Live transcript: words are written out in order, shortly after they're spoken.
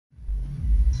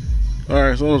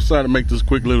Alright, so I decided to make this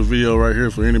quick little video right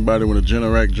here for anybody with a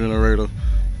Generac generator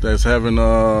that's having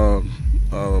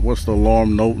what's the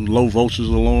alarm? Low voltage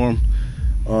alarm.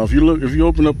 If you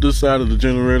open up this side of the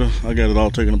generator, I got it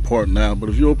all taken apart now, but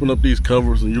if you open up these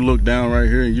covers and you look down right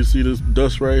here and you see this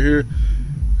dust right here,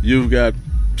 you've got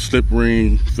slip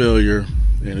ring failure,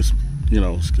 and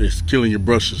it's killing your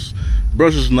brushes.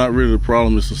 Brushes is not really the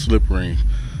problem, it's the slip ring.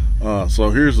 So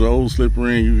here's the old slip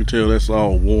ring. You can tell that's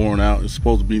all worn out. It's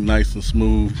supposed to be nice and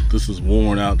smooth. This is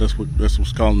worn out. That's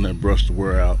what's causing that brush to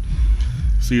wear out.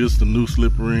 See, this is the new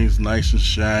slip rings, nice and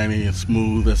shiny and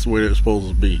smooth. That's where they're supposed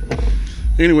to be.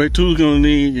 Anyway, you're gonna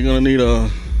need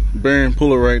a bearing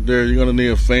puller right there. You're gonna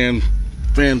need a fan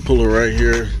puller right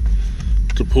here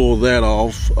to pull that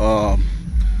off.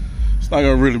 It's not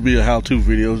gonna really be a how-to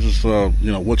video. It's just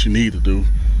what you need to do.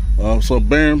 So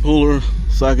bearing puller,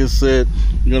 socket set.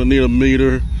 You're gonna need a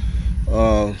meter.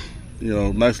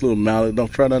 Nice little mallet.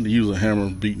 Don't try not to use a hammer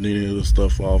beating any of this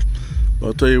stuff off. But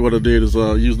I'll tell you what I did is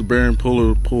use the bearing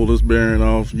puller to pull this bearing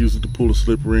off. Use it to pull the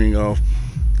slip ring off.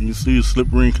 You can see the slip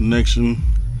ring connection.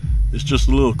 It's just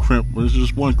a little crimp, but it's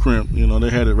just one crimp. They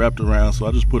had it wrapped around, so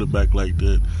I just put it back like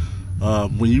that.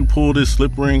 When you pull this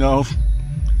slip ring off,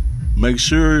 make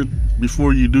sure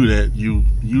before you do that, you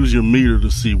use your meter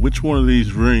to see which one of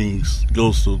these rings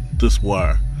goes to this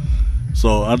wire.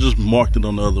 So I just marked it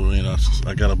on the other end.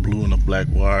 I got a blue and a black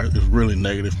wire. It's really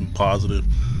negative and positive.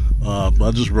 But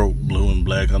I just wrote blue and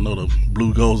black. I know the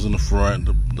blue goes in the front,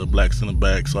 the black's in the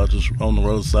back. So I just, on the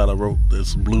other side, I wrote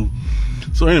this blue.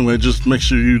 So anyway, just make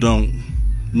sure you don't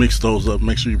mix those up.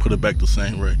 Make sure you put it back the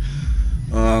same way.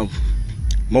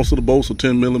 Most of the bolts are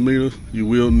 10mm. You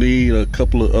will need a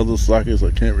couple of other sockets.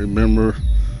 I can't remember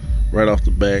right off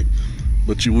the back.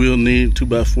 But you will need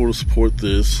 2x4 to support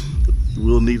this. You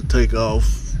will need to take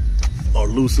off or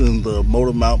loosen the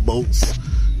motor mount bolts.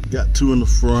 Got two in the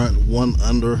front, one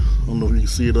under. I don't know if you can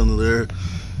see it under there,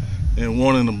 and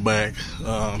one in the back.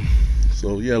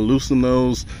 So yeah, loosen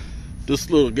those. This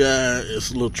little guy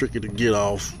is a little tricky to get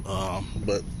off,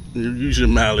 but you use your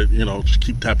mallet. Just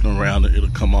keep tapping around it; it'll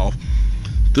come off.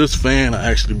 This fan I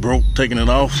actually broke taking it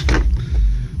off.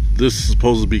 This is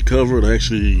supposed to be covered. I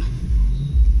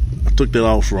took that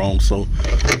off wrong. So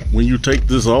when you take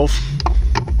this off,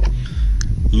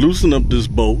 loosen up this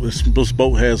bolt. This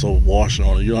bolt has a washer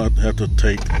on it. You don't have to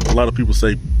take, a lot of people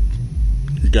say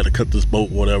you got to cut this bolt,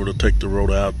 whatever, to take the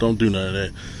rotor out. Don't do none of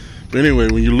that. But anyway,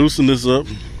 when you loosen this up,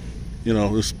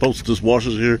 it's supposed to, this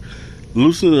washer's here,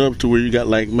 loosen it up to where you got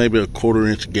like maybe a 1/4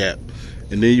 inch gap,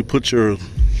 and then you put your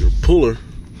puller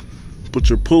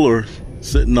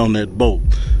sitting on that bolt.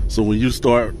 So when you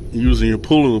start using your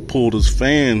puller to pull this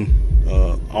fan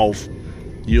off,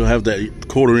 you'll have that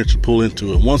 1/4 inch to pull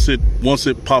into it. Once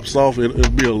it pops off,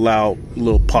 it'll be a loud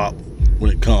little pop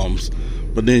when it comes.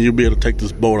 But then you'll be able to take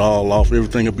this bolt all off.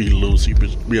 Everything will be loose. You'll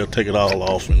be able to take it all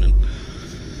off, and then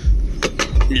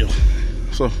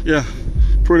So yeah,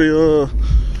 pretty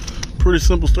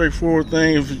simple, straightforward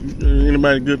thing. If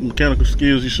anybody good mechanical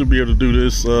skills, you should be able to do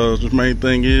this. The main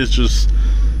thing is just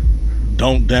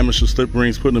don't damage the slip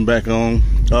rings putting them back on.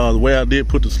 The way I did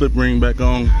put the slip ring back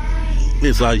on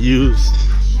is I used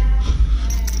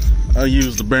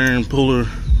the bearing puller.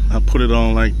 I put it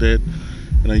on like that,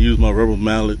 and I used my rubber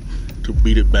mallet to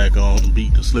beat it back on,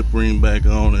 beat the slip ring back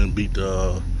on, and beat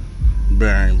the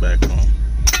bearing back on.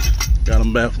 Got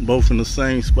them back both in the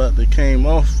same spot they came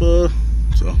off. So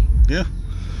yeah,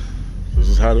 this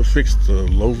is how to fix the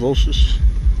low voltage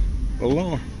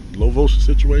alarm, low voltage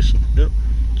situation. Yep,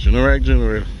 Generac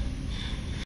generator.